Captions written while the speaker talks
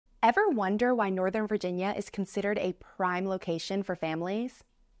Ever wonder why Northern Virginia is considered a prime location for families?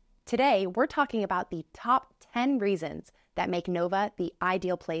 Today, we're talking about the top 10 reasons that make Nova the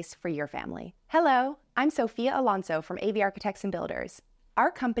ideal place for your family. Hello, I'm Sophia Alonso from AV Architects and Builders. Our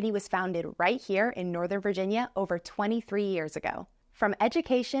company was founded right here in Northern Virginia over 23 years ago. From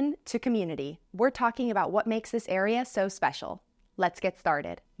education to community, we're talking about what makes this area so special. Let's get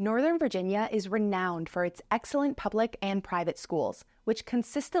started. Northern Virginia is renowned for its excellent public and private schools, which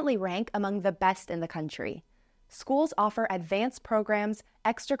consistently rank among the best in the country. Schools offer advanced programs,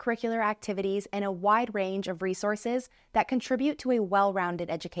 extracurricular activities, and a wide range of resources that contribute to a well-rounded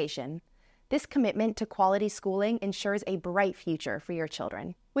education. This commitment to quality schooling ensures a bright future for your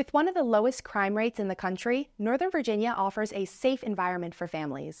children. With one of the lowest crime rates in the country, Northern Virginia offers a safe environment for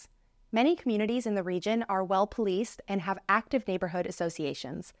families. Many communities in the region are well policed and have active neighborhood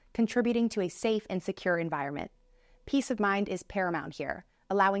associations, contributing to a safe and secure environment. Peace of mind is paramount here,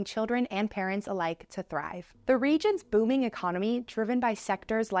 allowing children and parents alike to thrive. The region's booming economy, driven by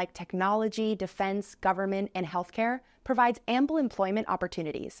sectors like technology, defense, government, and healthcare, provides ample employment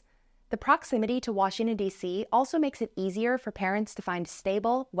opportunities. The proximity to Washington, D.C. also makes it easier for parents to find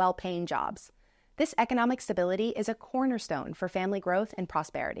stable, well-paying jobs. This economic stability is a cornerstone for family growth and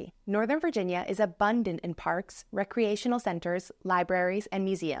prosperity. Northern Virginia is abundant in parks, recreational centers, libraries, and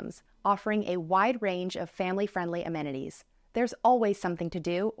museums, offering a wide range of family-friendly amenities. There's always something to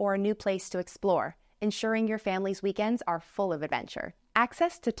do or a new place to explore, ensuring your family's weekends are full of adventure.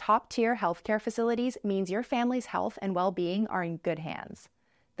 Access to top-tier healthcare facilities means your family's health and well-being are in good hands.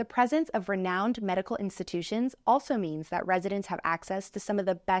 The presence of renowned medical institutions also means that residents have access to some of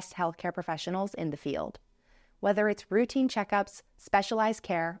the best healthcare professionals in the field. Whether it's routine checkups, specialized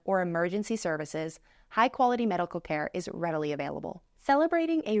care, or emergency services, high-quality medical care is readily available.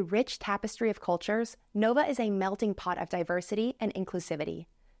 Celebrating a rich tapestry of cultures, Nova is a melting pot of diversity and inclusivity.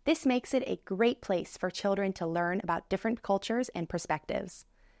 This makes it a great place for children to learn about different cultures and perspectives.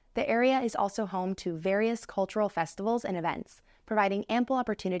 The area is also home to various cultural festivals and events, providing ample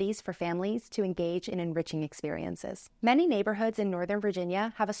opportunities for families to engage in enriching experiences. Many neighborhoods in Northern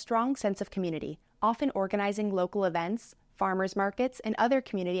Virginia have a strong sense of community, often organizing local events, farmers markets, and other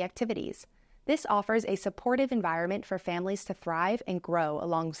community activities. This offers a supportive environment for families to thrive and grow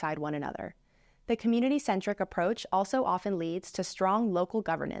alongside one another. The community-centric approach also often leads to strong local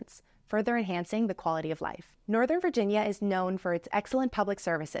governance, further enhancing the quality of life. Northern Virginia is known for its excellent public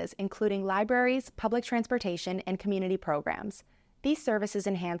services, including libraries, public transportation, and community programs. These services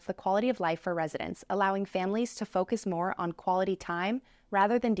enhance the quality of life for residents, allowing families to focus more on quality time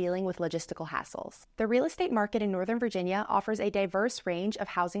rather than dealing with logistical hassles. The real estate market in Northern Virginia offers a diverse range of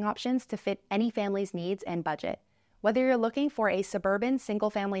housing options to fit any family's needs and budget. Whether you're looking for a suburban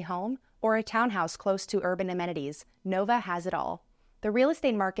single-family home or a townhouse close to urban amenities, Nova has it all. The real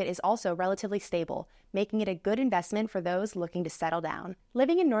estate market is also relatively stable, making it a good investment for those looking to settle down.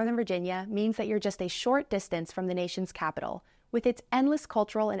 Living in Northern Virginia means that you're just a short distance from the nation's capital. With its endless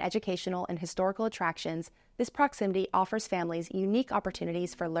cultural and educational and historical attractions, this proximity offers families unique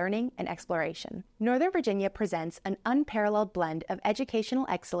opportunities for learning and exploration. Northern Virginia presents an unparalleled blend of educational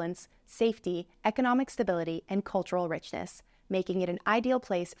excellence, safety, economic stability, and cultural richness, making it an ideal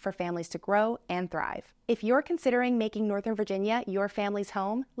place for families to grow and thrive. If you're considering making Northern Virginia your family's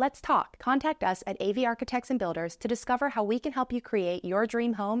home, let's talk. Contact us at AV Architects and Builders to discover how we can help you create your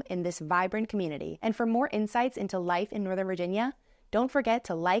dream home in this vibrant community. And for more insights into life in Northern Virginia, don't forget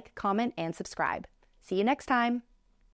to like, comment, and subscribe. See you next time.